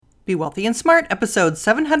Be Wealthy and Smart, episode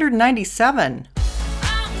 797.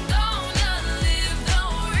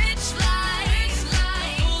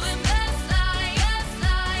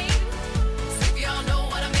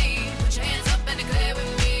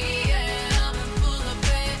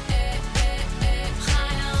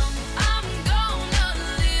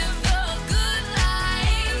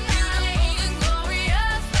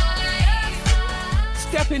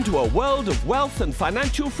 Step into a world of wealth and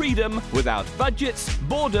financial freedom without budgets,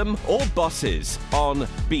 boredom, or bosses on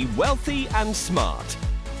Be Wealthy and Smart.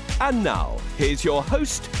 And now, here's your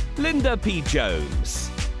host, Linda P.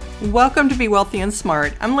 Jones. Welcome to Be Wealthy and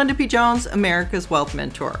Smart. I'm Linda P. Jones, America's Wealth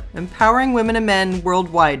Mentor, empowering women and men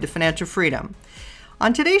worldwide to financial freedom.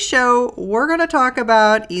 On today's show, we're going to talk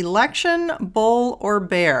about election, bull or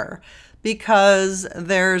bear, because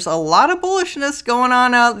there's a lot of bullishness going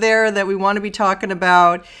on out there that we want to be talking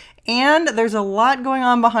about, and there's a lot going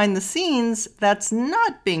on behind the scenes that's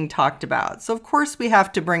not being talked about. So of course we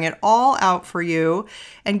have to bring it all out for you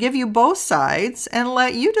and give you both sides and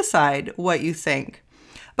let you decide what you think.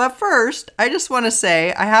 But first, I just want to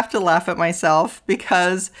say I have to laugh at myself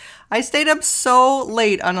because I stayed up so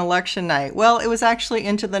late on election night. Well, it was actually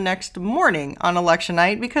into the next morning on election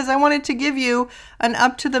night because I wanted to give you an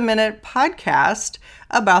up-to-the-minute podcast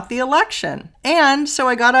about the election. And so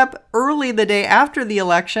I got up early the day after the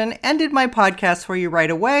election and did my podcast for you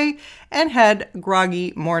right away and had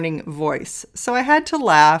groggy morning voice. So I had to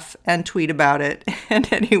laugh and tweet about it.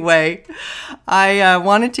 And anyway, I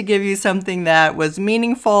wanted to give you something that was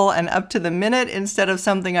meaningful and up to the minute instead of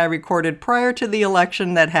something I recorded prior to the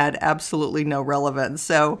election that had absolutely no relevance.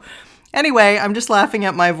 So anyway, I'm just laughing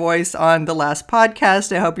at my voice on the last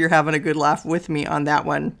podcast. I hope you're having a good laugh with me on that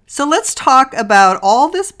one. So let's talk about all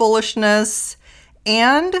this bullishness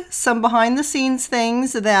and some behind the scenes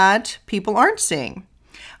things that people aren't seeing.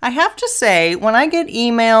 I have to say, when I get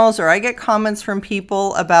emails or I get comments from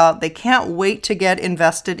people about they can't wait to get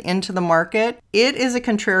invested into the market, it is a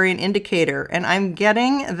contrarian indicator. And I'm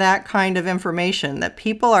getting that kind of information that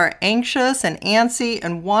people are anxious and antsy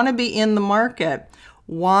and want to be in the market.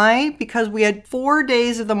 Why? Because we had 4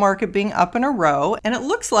 days of the market being up in a row, and it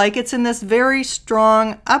looks like it's in this very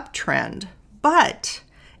strong uptrend. But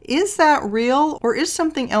is that real, or is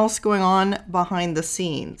something else going on behind the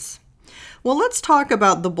scenes? Well, let's talk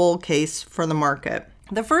about the bull case for the market.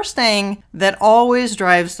 The first thing that always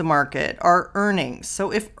drives the market are earnings.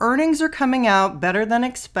 So if earnings are coming out better than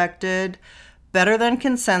expected, better than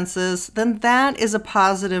consensus, then that is a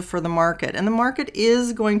positive for the market. And the market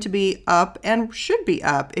is going to be up and should be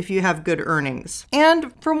up if you have good earnings.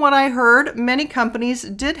 And from what I heard, many companies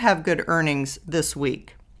did have good earnings this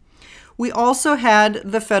week. We also had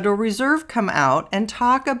the Federal Reserve come out and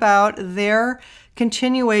talk about their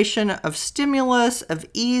continuation of stimulus, of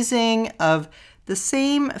easing, of the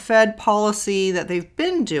same Fed policy that they've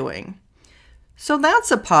been doing. So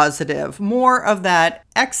that's a positive, more of that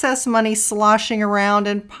excess money sloshing around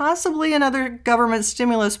and possibly another government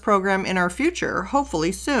stimulus program in our future,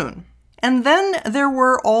 hopefully soon. And then there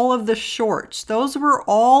were all of the shorts. Those were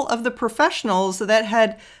all of the professionals that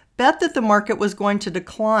had bet that the market was going to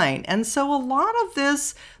decline. And so a lot of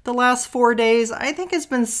this, the last 4 days, I think has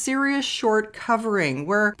been serious short covering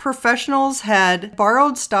where professionals had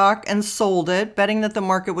borrowed stock and sold it, betting that the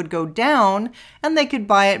market would go down and they could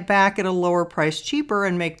buy it back at a lower price cheaper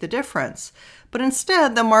and make the difference. But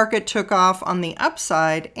instead, the market took off on the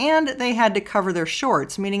upside and they had to cover their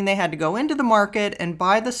shorts, meaning they had to go into the market and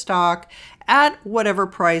buy the stock at whatever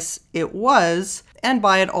price it was and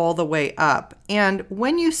buy it all the way up. And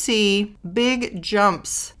when you see big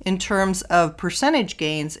jumps in terms of percentage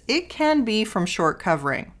gains, it can be from short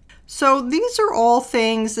covering. So these are all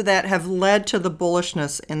things that have led to the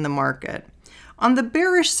bullishness in the market. On the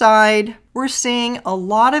bearish side, we're seeing a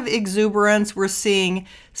lot of exuberance. We're seeing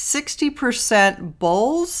 60%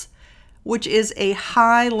 bulls, which is a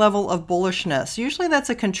high level of bullishness. Usually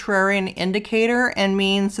that's a contrarian indicator and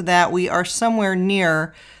means that we are somewhere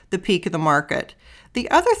near the peak of the market. The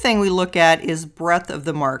other thing we look at is breadth of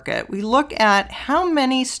the market. We look at how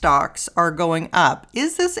many stocks are going up.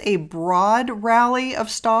 Is this a broad rally of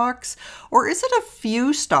stocks, or is it a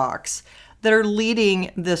few stocks that are leading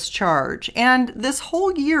this charge? And this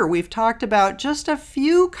whole year, we've talked about just a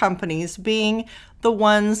few companies being the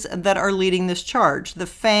ones that are leading this charge. The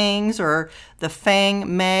FANGs or the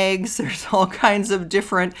FANG MAGs, there's all kinds of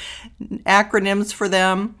different acronyms for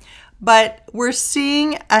them. But we're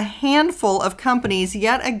seeing a handful of companies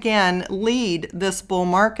yet again lead this bull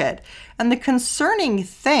market. And the concerning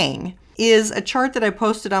thing is a chart that I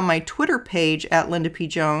posted on my Twitter page at Linda P.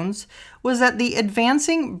 Jones, was that the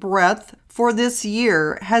advancing breadth for this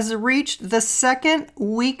year has reached the second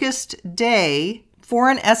weakest day for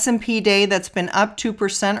an S&P day that's been up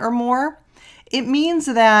 2% or more, it means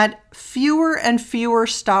that fewer and fewer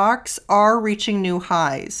stocks are reaching new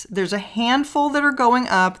highs. There's a handful that are going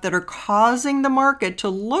up that are causing the market to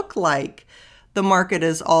look like the market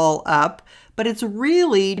is all up, but it's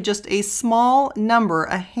really just a small number,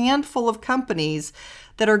 a handful of companies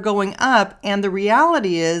that are going up. And the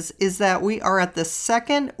reality is that we are at the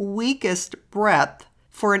second weakest breadth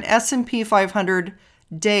for an S&P 500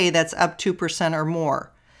 day that's up 2% or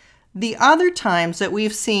more. The other times that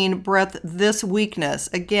we've seen breadth this weakness,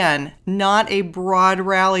 again, not a broad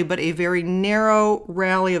rally, but a very narrow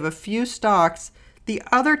rally of a few stocks, the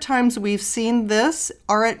other times we've seen this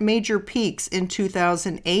are at major peaks in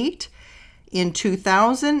 2008, in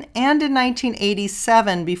 2000, and in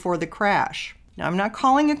 1987 before the crash. Now, I'm not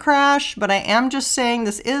calling a crash, but I am just saying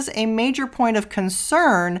this is a major point of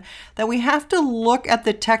concern that we have to look at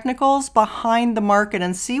the technicals behind the market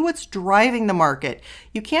and see what's driving the market.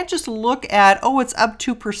 You can't just look at, oh, it's up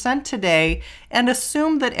 2% today and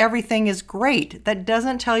assume that everything is great. That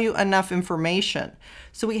doesn't tell you enough information.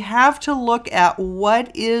 So we have to look at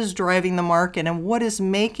what is driving the market and what is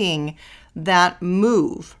making that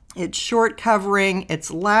move. It's short covering, it's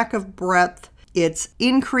lack of breadth, it's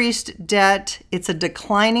increased debt, it's a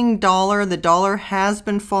declining dollar. The dollar has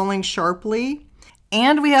been falling sharply.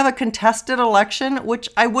 And we have a contested election, which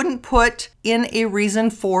I wouldn't put in a reason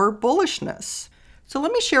for bullishness. So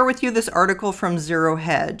let me share with you this article from Zero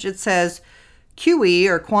Hedge. It says, QE,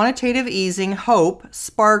 or quantitative easing, hope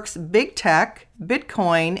sparks big tech,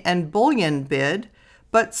 Bitcoin, and bullion bid,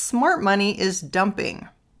 but smart money is dumping.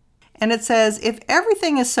 And it says, if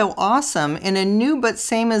everything is so awesome in a new but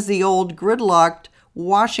same as the old gridlocked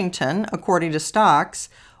Washington, according to stocks,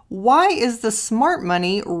 why is the smart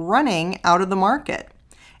money running out of the market?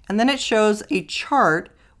 And then it shows a chart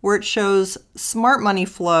where it shows smart money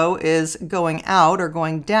flow is going out or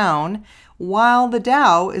going down while the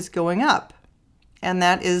Dow is going up. And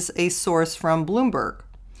that is a source from Bloomberg.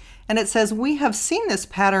 And it says, we have seen this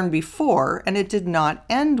pattern before and it did not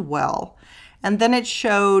end well. And then it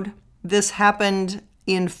showed this happened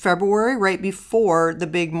in February, right before the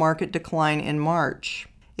big market decline in March.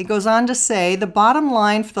 It goes on to say the bottom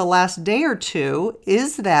line for the last day or two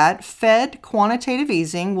is that Fed quantitative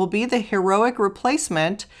easing will be the heroic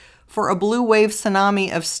replacement for a blue wave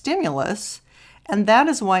tsunami of stimulus, and that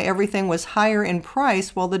is why everything was higher in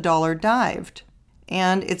price while the dollar dived.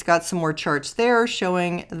 And it's got some more charts there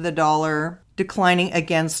showing the dollar declining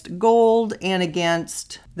against gold and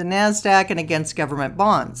against the NASDAQ and against government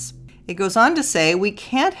bonds. It goes on to say, we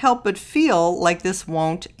can't help but feel like this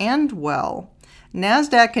won't end well.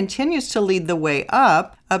 NASDAQ continues to lead the way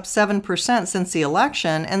up 7% since the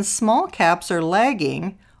election, and small caps are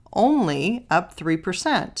lagging, only up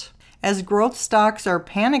 3%. As growth stocks are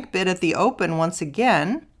panic bid at the open once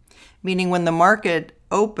again, meaning when the market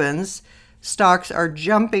opens, stocks are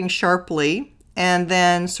jumping sharply and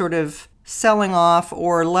then sort of selling off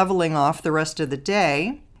or leveling off the rest of the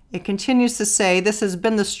day. It continues to say this has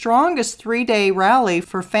been the strongest 3-day rally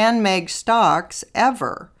for FanMeg stocks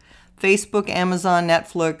ever. Facebook, Amazon,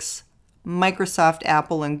 Netflix, Microsoft,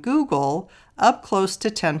 Apple, and Google up close to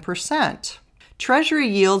 10%. Treasury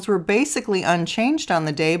yields were basically unchanged on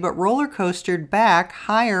the day, but roller coastered back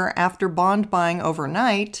higher after bond buying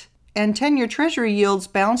overnight, and 10-year Treasury yields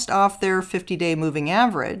bounced off their 50-day moving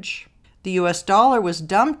average. The US dollar was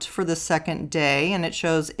dumped for the second day, and it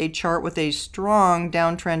shows a chart with a strong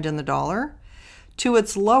downtrend in the dollar to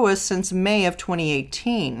its lowest since May of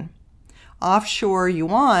 2018. Offshore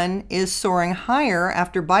yuan is soaring higher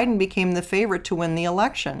after Biden became the favorite to win the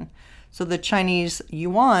election. So the Chinese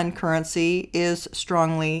yuan currency is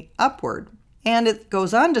strongly upward. And it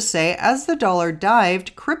goes on to say, as the dollar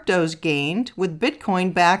dived, cryptos gained, with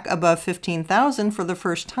Bitcoin back above 15,000 for the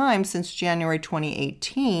first time since January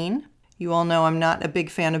 2018. You all know I'm not a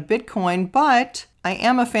big fan of Bitcoin, but I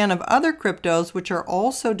am a fan of other cryptos which are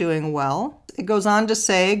also doing well. It goes on to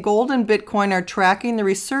say gold and Bitcoin are tracking the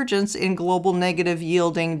resurgence in global negative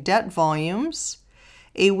yielding debt volumes.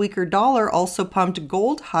 A weaker dollar also pumped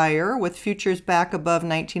gold higher, with futures back above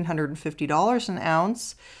 $1,950 an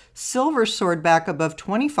ounce. Silver soared back above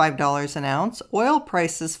 $25 an ounce. Oil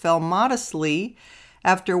prices fell modestly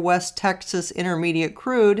after West Texas Intermediate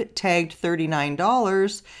crude tagged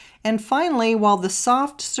 $39. And finally, while the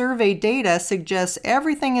soft survey data suggests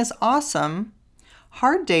everything is awesome,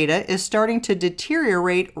 hard data is starting to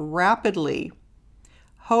deteriorate rapidly.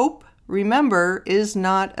 Hope, remember, is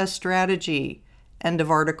not a strategy. end of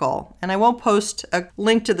article. And I will post a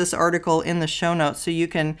link to this article in the show notes so you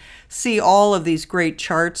can see all of these great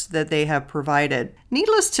charts that they have provided.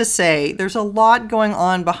 Needless to say, there's a lot going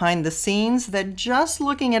on behind the scenes that just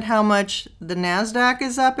looking at how much the NASDAQ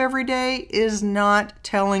is up every day is not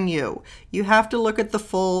telling you. You have to look at the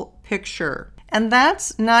full picture. And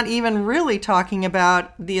that's not even really talking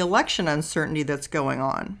about the election uncertainty that's going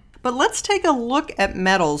on. But let's take a look at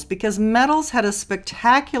metals, because metals had a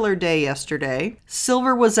spectacular day yesterday.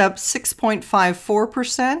 Silver was up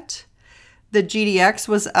 6.54%. The GDX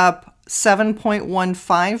was up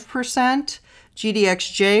 7.15%.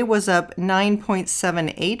 GDXJ was up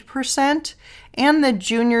 9.78%. And the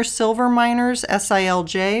junior silver miners,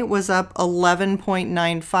 SILJ, was up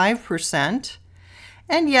 11.95%.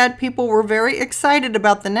 And yet people were very excited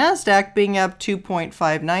about the NASDAQ being up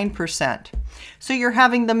 2.59%. So you're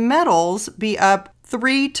having the metals be up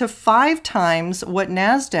 3 to 5 times what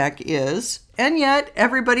NASDAQ is, and yet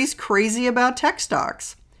everybody's crazy about tech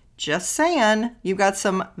stocks. Just saying, you've got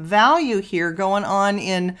some value here going on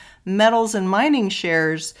in metals and mining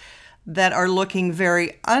shares that are looking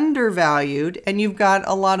very undervalued, and you've got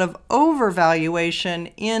a lot of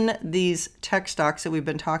overvaluation in these tech stocks that we've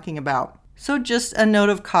been talking about. So just a note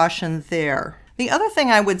of caution there. The other thing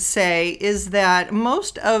I would say is that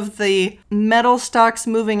most of the metal stocks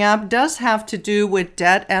moving up does have to do with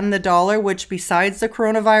debt and the dollar, which besides the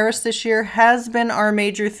coronavirus this year has been our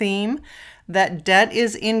major theme. That debt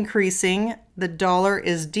is increasing, the dollar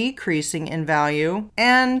is decreasing in value.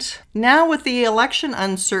 And now with the election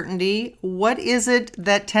uncertainty, what is it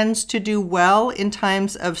that tends to do well in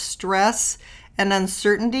times of stress and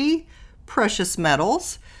uncertainty? Precious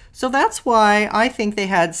metals. So that's why I think they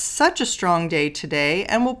had such a strong day today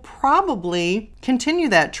and will probably continue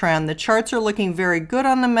that trend. The charts are looking very good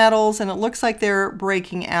on the metals, and it looks like they're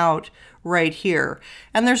breaking out right here.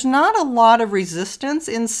 And there's not a lot of resistance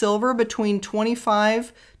in silver between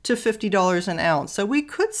 $25 to $50 an ounce. So we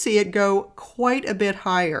could see it go quite a bit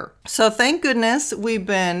higher. So thank goodness we've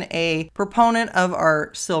been a proponent of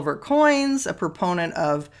our silver coins, a proponent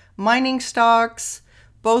of mining stocks,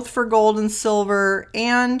 both for gold and silver,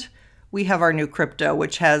 and we have our new crypto,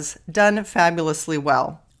 which has done fabulously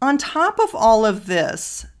well. On top of all of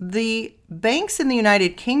this, the banks in the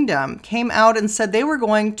United Kingdom came out and said they were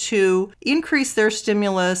going to increase their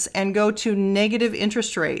stimulus and go to negative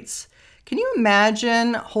interest rates. Can you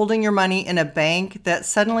imagine holding your money in a bank that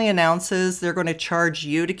suddenly announces they're going to charge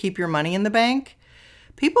you to keep your money in the bank?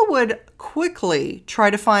 People would quickly try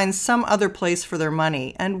to find some other place for their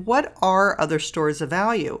money. And what are other stores of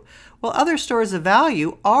value? Well, other stores of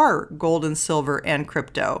value are gold and silver and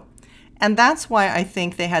crypto. And that's why I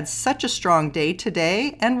think they had such a strong day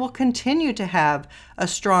today and will continue to have a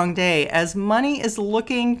strong day as money is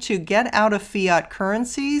looking to get out of fiat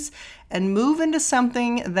currencies and move into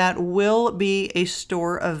something that will be a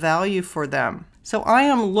store of value for them. So I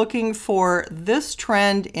am looking for this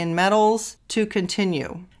trend in metals to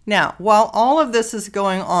continue. Now, while all of this is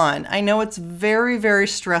going on, I know it's very, very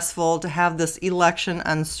stressful to have this election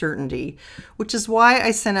uncertainty, which is why I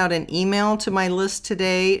sent out an email to my list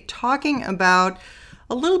today talking about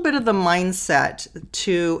a little bit of the mindset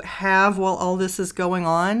to have while all this is going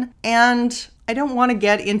on. And I don't want to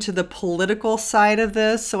get into the political side of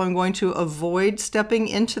this, so I'm going to avoid stepping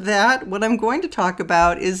into that. What I'm going to talk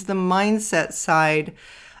about is the mindset side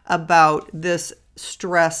about this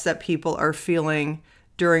stress that people are feeling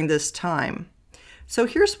during this time. So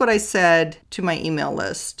here's what I said to my email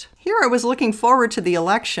list. Here I was looking forward to the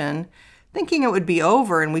election, thinking it would be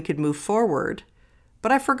over and we could move forward.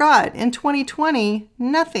 But I forgot, in 2020,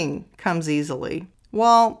 nothing comes easily.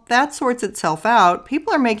 While that sorts itself out,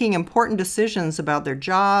 people are making important decisions about their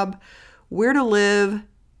job, where to live,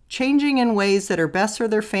 changing in ways that are best for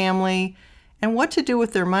their family, and what to do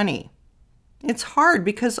with their money. It's hard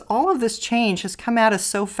because all of this change has come at us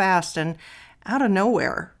so fast and out of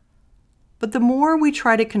nowhere. But the more we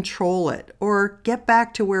try to control it or get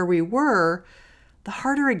back to where we were, the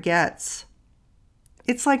harder it gets.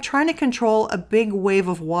 It's like trying to control a big wave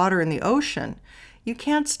of water in the ocean. You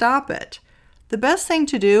can't stop it. The best thing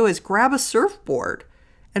to do is grab a surfboard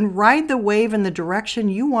and ride the wave in the direction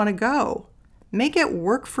you want to go. Make it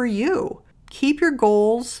work for you. Keep your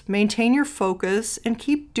goals, maintain your focus, and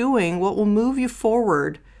keep doing what will move you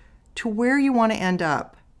forward to where you want to end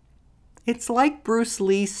up. It's like Bruce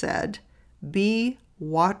Lee said, be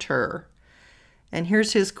water. And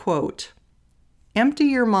here's his quote, empty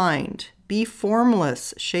your mind, be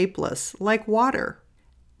formless, shapeless, like water.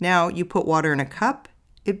 Now you put water in a cup,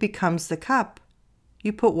 it becomes the cup.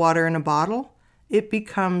 You put water in a bottle, it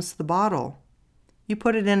becomes the bottle. You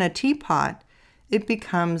put it in a teapot, it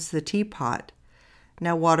becomes the teapot.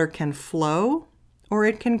 Now, water can flow or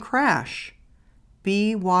it can crash.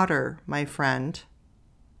 Be water, my friend.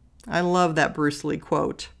 I love that Bruce Lee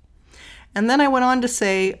quote. And then I went on to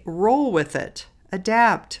say, roll with it,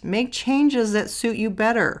 adapt, make changes that suit you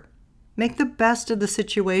better, make the best of the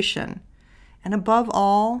situation. And above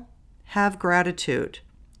all, have gratitude.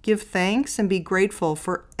 Give thanks and be grateful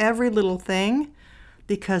for every little thing,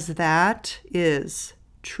 because that is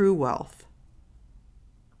true wealth.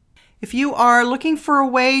 If you are looking for a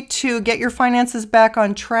way to get your finances back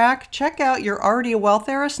on track, check out You're Already a Wealth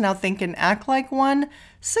Heiress, Now Think and Act Like One,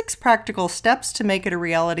 6 Practical Steps to Make It a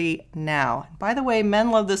Reality Now. By the way, men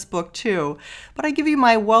love this book too, but I give you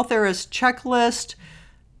my Wealth Heiress checklist.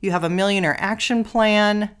 You have a Millionaire Action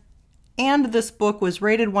Plan, and this book was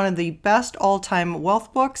rated one of the best all-time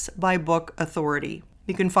wealth books by Book Authority.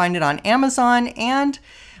 You can find it on Amazon and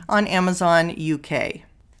on Amazon UK.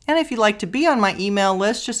 And if you'd like to be on my email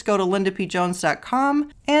list, just go to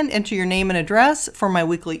lindapjones.com and enter your name and address for my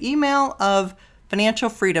weekly email of financial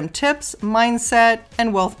freedom tips, mindset,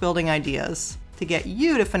 and wealth building ideas to get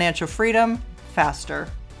you to financial freedom faster.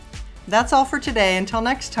 That's all for today. Until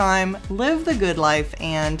next time, live the good life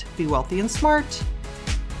and be wealthy and smart.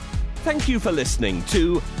 Thank you for listening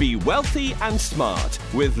to Be Wealthy and Smart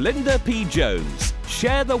with Linda P. Jones.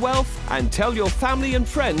 Share the wealth and tell your family and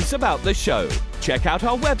friends about the show. Check out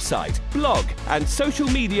our website, blog, and social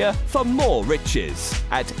media for more riches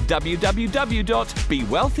at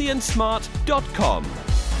www.bewealthyandsmart.com.